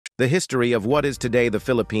The history of what is today the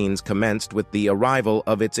Philippines commenced with the arrival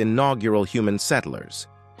of its inaugural human settlers.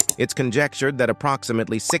 It's conjectured that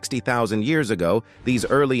approximately 60,000 years ago, these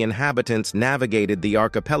early inhabitants navigated the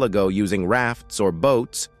archipelago using rafts or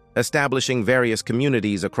boats, establishing various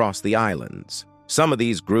communities across the islands. Some of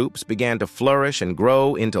these groups began to flourish and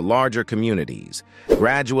grow into larger communities,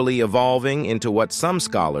 gradually evolving into what some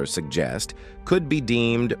scholars suggest could be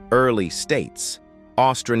deemed early states.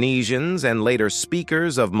 Austronesians and later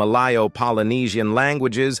speakers of Malayo-Polynesian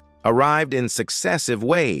languages arrived in successive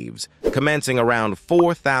waves, commencing around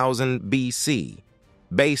 4000 BC.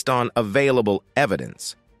 Based on available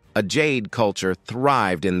evidence, a jade culture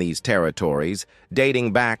thrived in these territories,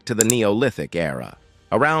 dating back to the Neolithic era.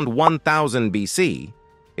 Around 1000 BC,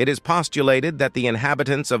 it is postulated that the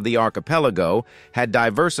inhabitants of the archipelago had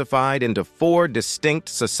diversified into 4 distinct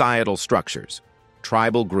societal structures: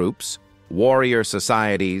 tribal groups, warrior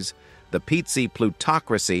societies, the Pitsi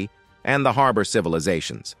plutocracy, and the harbor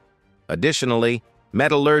civilizations. Additionally,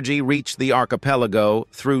 metallurgy reached the archipelago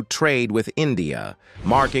through trade with India,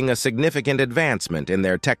 marking a significant advancement in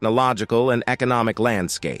their technological and economic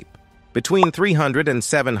landscape. Between 300 and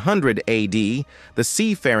 700 AD, the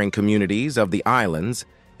seafaring communities of the islands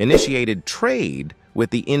initiated trade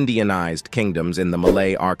with the Indianized kingdoms in the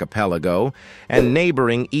Malay archipelago and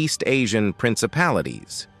neighboring East Asian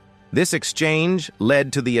principalities. This exchange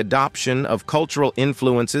led to the adoption of cultural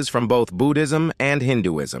influences from both Buddhism and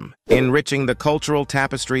Hinduism, enriching the cultural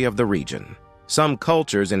tapestry of the region. Some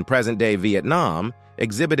cultures in present-day Vietnam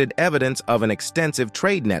exhibited evidence of an extensive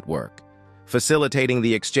trade network, facilitating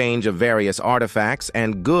the exchange of various artifacts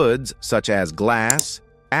and goods such as glass,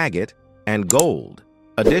 agate, and gold.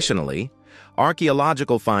 Additionally,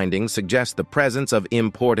 archaeological findings suggest the presence of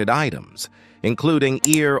imported items, including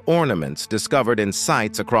ear ornaments discovered in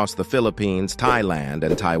sites across the Philippines, Thailand,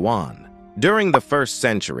 and Taiwan. During the 1st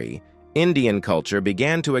century, Indian culture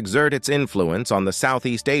began to exert its influence on the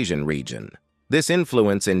Southeast Asian region. This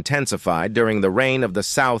influence intensified during the reign of the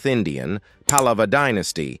South Indian, Pallava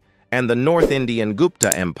dynasty, and the North Indian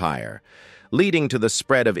Gupta Empire, leading to the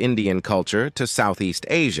spread of Indian culture to Southeast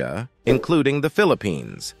Asia, including the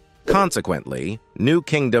Philippines. Consequently, new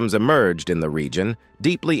kingdoms emerged in the region,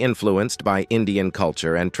 deeply influenced by Indian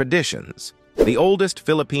culture and traditions. The oldest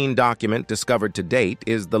Philippine document discovered to date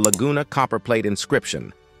is the Laguna copperplate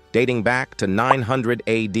inscription, dating back to 900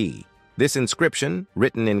 AD. This inscription,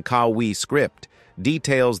 written in Kawi script,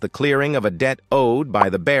 details the clearing of a debt owed by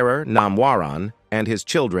the bearer Namwaran and his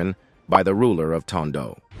children by the ruler of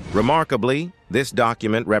Tondo. Remarkably, this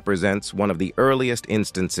document represents one of the earliest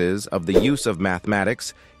instances of the use of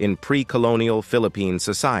mathematics in pre-colonial Philippine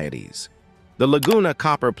societies. The Laguna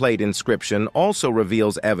copperplate inscription also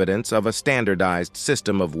reveals evidence of a standardized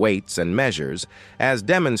system of weights and measures, as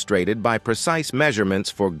demonstrated by precise measurements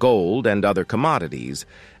for gold and other commodities,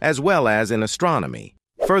 as well as in astronomy.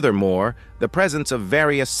 Furthermore, the presence of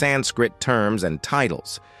various Sanskrit terms and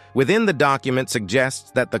titles within the document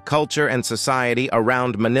suggests that the culture and society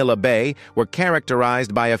around Manila Bay were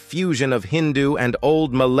characterized by a fusion of Hindu and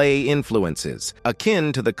Old Malay influences,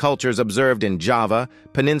 akin to the cultures observed in Java,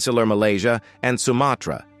 Peninsular Malaysia, and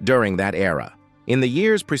Sumatra during that era. In the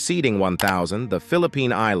years preceding 1000, the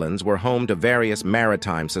Philippine Islands were home to various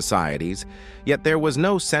maritime societies, yet there was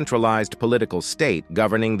no centralized political state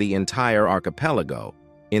governing the entire archipelago.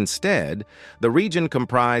 Instead, the region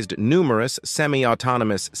comprised numerous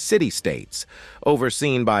semi-autonomous city-states,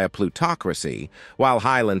 overseen by a plutocracy, while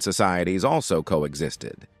highland societies also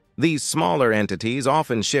coexisted. These smaller entities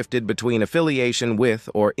often shifted between affiliation with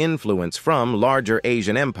or influence from larger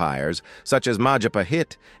Asian empires, such as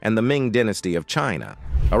Majapahit and the Ming dynasty of China.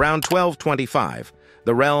 Around 1225,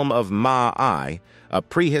 the realm of Ma'ai, a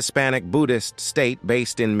pre-Hispanic Buddhist state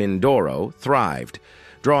based in Mindoro, thrived,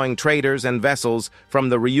 drawing traders and vessels from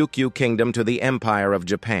the Ryukyu Kingdom to the Empire of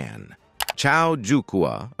Japan. Chao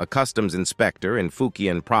Jukua, a customs inspector in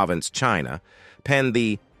Fujian Province, China, penned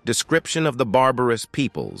the Description of the Barbarous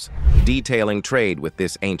Peoples, detailing trade with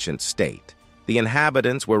this ancient state. The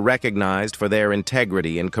inhabitants were recognized for their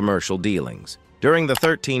integrity in commercial dealings. During the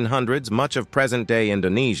 1300s, much of present-day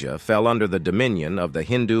Indonesia fell under the dominion of the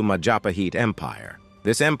Hindu Majapahit Empire.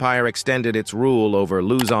 This empire extended its rule over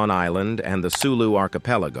Luzon Island and the Sulu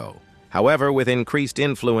archipelago. However, with increased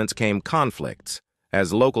influence came conflicts,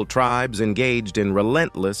 as local tribes engaged in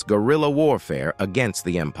relentless guerrilla warfare against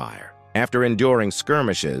the empire. After enduring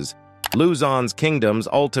skirmishes, Luzon's kingdoms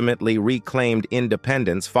ultimately reclaimed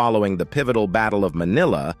independence following the pivotal Battle of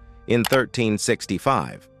Manila in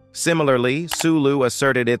 1365. Similarly, Sulu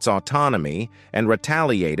asserted its autonomy and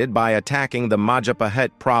retaliated by attacking the Majapahit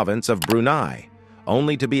province of Brunei,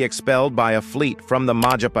 only to be expelled by a fleet from the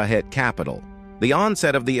Majapahit capital. The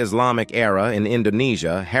onset of the Islamic era in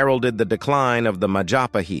Indonesia heralded the decline of the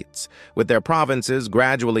Majapahites, with their provinces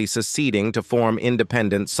gradually seceding to form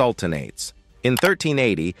independent sultanates. In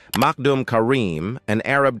 1380, Makdum Karim, an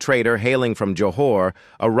Arab trader hailing from Johor,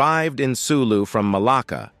 arrived in Sulu from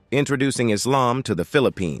Malacca, introducing Islam to the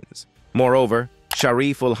Philippines. Moreover,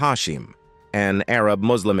 Sharif ul-Hashim, an Arab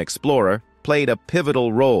Muslim explorer, played a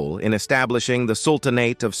pivotal role in establishing the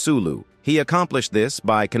Sultanate of Sulu. He accomplished this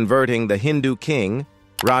by converting the Hindu king,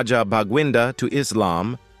 Raja Bagwinda, to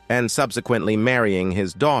Islam and subsequently marrying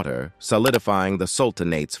his daughter, solidifying the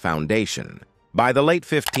Sultanate's foundation. By the late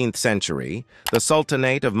 15th century, the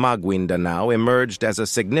Sultanate of Maguindanao emerged as a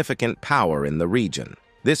significant power in the region.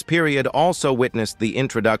 This period also witnessed the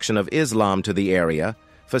introduction of Islam to the area,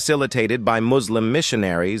 facilitated by Muslim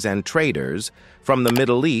missionaries and traders from the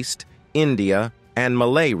Middle East, India, and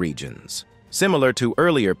Malay regions. Similar to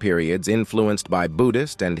earlier periods influenced by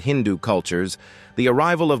Buddhist and Hindu cultures, the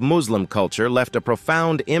arrival of Muslim culture left a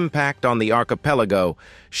profound impact on the archipelago,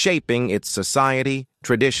 shaping its society,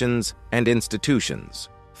 traditions, and institutions.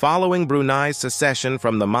 Following Brunei's secession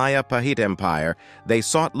from the Majapahit Empire, they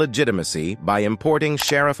sought legitimacy by importing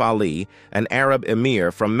Sharif Ali, an Arab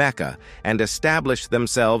emir from Mecca, and established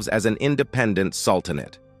themselves as an independent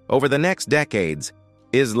sultanate. Over the next decades,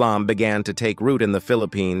 Islam began to take root in the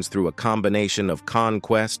Philippines through a combination of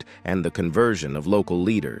conquest and the conversion of local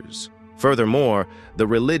leaders. Furthermore, the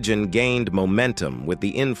religion gained momentum with the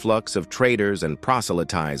influx of traders and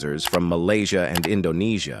proselytizers from Malaysia and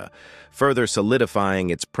Indonesia, further solidifying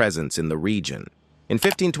its presence in the region. In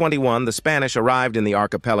 1521, the Spanish arrived in the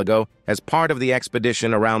archipelago as part of the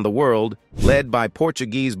expedition around the world, led by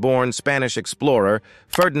Portuguese-born Spanish explorer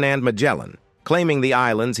Ferdinand Magellan. Claiming the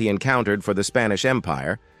islands he encountered for the Spanish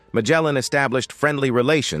Empire, Magellan established friendly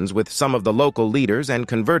relations with some of the local leaders and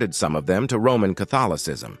converted some of them to Roman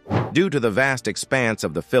Catholicism. Due to the vast expanse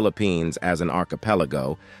of the Philippines as an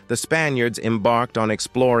archipelago, the Spaniards embarked on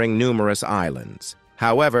exploring numerous islands.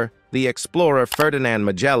 However, the explorer Ferdinand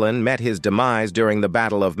Magellan met his demise during the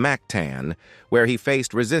Battle of Mactan, where he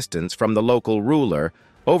faced resistance from the local ruler.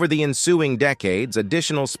 Over the ensuing decades,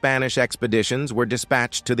 additional Spanish expeditions were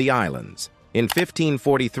dispatched to the islands. In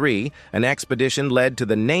 1543, an expedition led to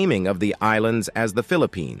the naming of the islands as the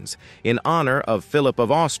Philippines, in honor of Philip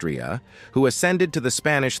of Austria, who ascended to the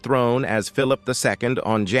Spanish throne as Philip II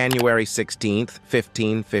on January 16,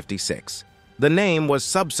 1556. The name was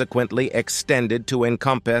subsequently extended to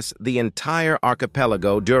encompass the entire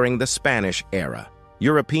archipelago during the Spanish era.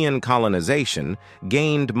 European colonization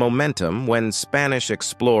gained momentum when Spanish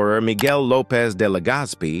explorer Miguel López de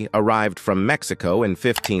Legazpi arrived from Mexico in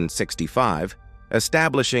 1565,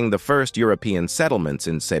 establishing the first European settlements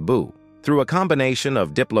in Cebu. Through a combination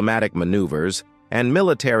of diplomatic maneuvers and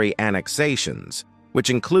military annexations, which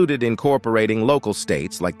included incorporating local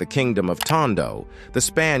states like the Kingdom of Tondo, the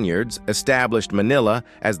Spaniards established Manila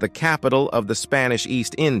as the capital of the Spanish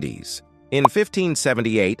East Indies. In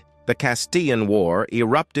 1578, the Castilian War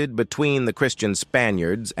erupted between the Christian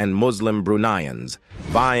Spaniards and Muslim Bruneians,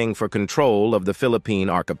 vying for control of the Philippine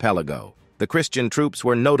archipelago. The Christian troops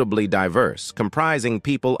were notably diverse, comprising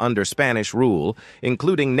people under Spanish rule,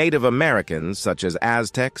 including Native Americans such as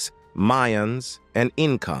Aztecs, Mayans, and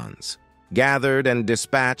Incans. Gathered and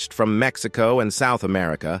dispatched from Mexico and South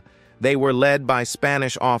America, they were led by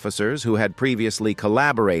Spanish officers who had previously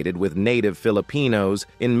collaborated with native Filipinos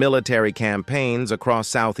in military campaigns across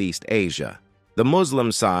Southeast Asia. The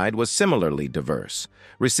Muslim side was similarly diverse,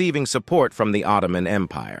 receiving support from the Ottoman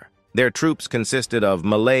Empire. Their troops consisted of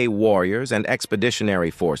Malay warriors and expeditionary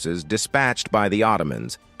forces dispatched by the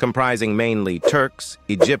Ottomans, comprising mainly Turks,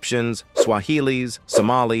 Egyptians, Swahilis,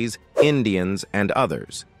 Somalis, Indians, and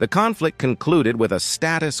others. The conflict concluded with a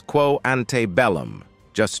status quo ante bellum.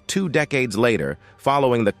 Just 2 decades later,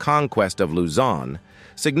 following the conquest of Luzon,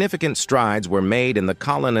 significant strides were made in the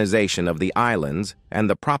colonization of the islands and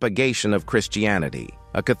the propagation of Christianity.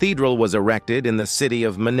 A cathedral was erected in the city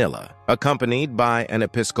of Manila, accompanied by an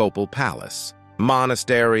episcopal palace.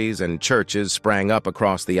 Monasteries and churches sprang up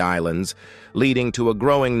across the islands, leading to a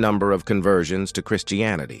growing number of conversions to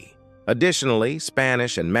Christianity. Additionally,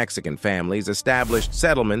 Spanish and Mexican families established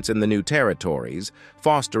settlements in the new territories,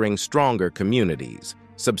 fostering stronger communities.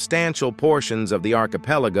 Substantial portions of the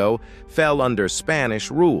archipelago fell under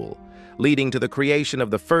Spanish rule, leading to the creation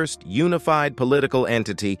of the first unified political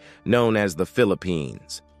entity known as the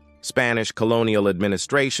Philippines. Spanish colonial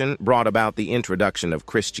administration brought about the introduction of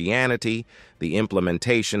Christianity, the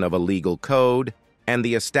implementation of a legal code, and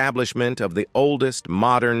the establishment of the oldest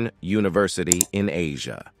modern university in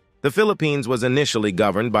Asia. The Philippines was initially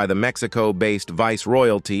governed by the Mexico-based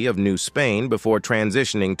Viceroyalty of New Spain before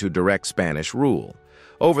transitioning to direct Spanish rule.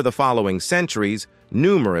 Over the following centuries,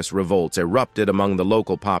 numerous revolts erupted among the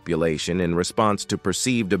local population in response to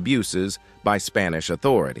perceived abuses by Spanish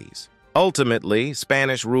authorities. Ultimately,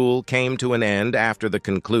 Spanish rule came to an end after the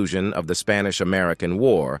conclusion of the Spanish-American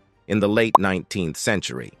War in the late 19th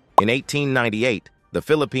century. In 1898, the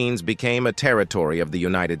Philippines became a territory of the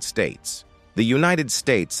United States. The United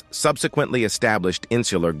States subsequently established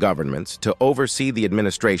insular governments to oversee the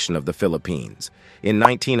administration of the Philippines. In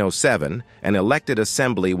 1907, an elected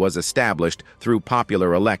assembly was established through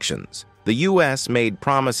popular elections. The U.S. made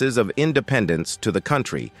promises of independence to the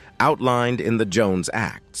country, outlined in the Jones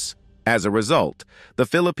Acts. As a result, the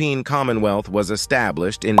Philippine Commonwealth was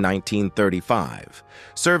established in 1935,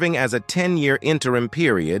 serving as a 10-year interim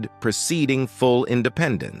period preceding full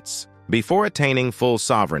independence. Before attaining full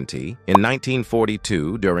sovereignty, in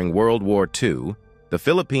 1942, during World War II, the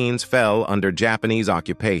Philippines fell under Japanese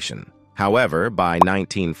occupation. However, by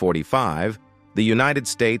 1945, the United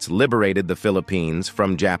States liberated the Philippines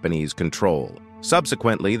from Japanese control.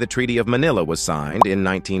 Subsequently, the Treaty of Manila was signed in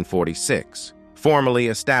 1946, formally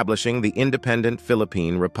establishing the independent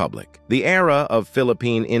Philippine Republic. The era of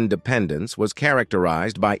Philippine independence was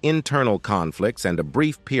characterized by internal conflicts and a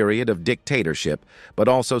brief period of dictatorship, but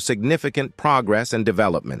also significant progress and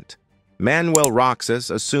development. Manuel Roxas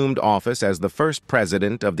assumed office as the first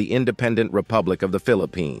president of the Independent Republic of the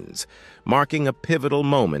Philippines, marking a pivotal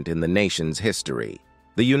moment in the nation's history.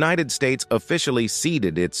 The United States officially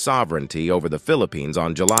ceded its sovereignty over the Philippines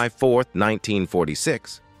on July 4,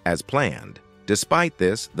 1946, as planned. Despite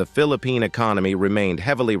this, the Philippine economy remained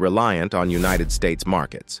heavily reliant on United States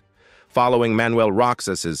markets. Following Manuel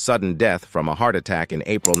Roxas's sudden death from a heart attack in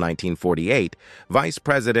April 1948, Vice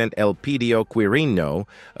President Elpidio Quirino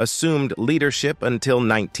assumed leadership until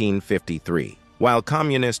 1953. While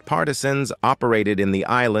communist partisans operated in the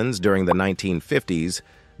islands during the 1950s,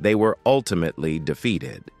 they were ultimately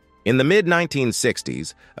defeated. In the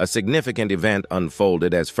mid-1960s, a significant event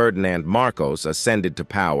unfolded as Ferdinand Marcos ascended to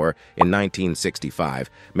power in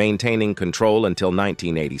 1965, maintaining control until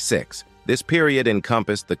 1986. This period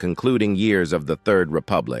encompassed the concluding years of the Third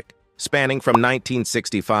Republic, spanning from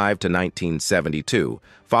 1965 to 1972,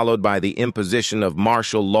 followed by the imposition of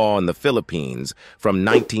martial law in the Philippines from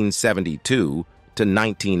 1972 to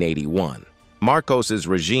 1981. Marcos's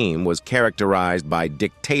regime was characterized by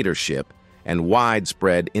dictatorship and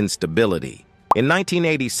widespread instability. In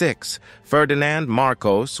 1986, Ferdinand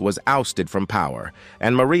Marcos was ousted from power,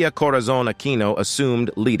 and Maria Corazon Aquino assumed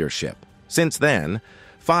leadership. Since then,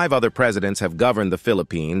 5 other presidents have governed the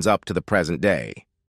Philippines up to the present day.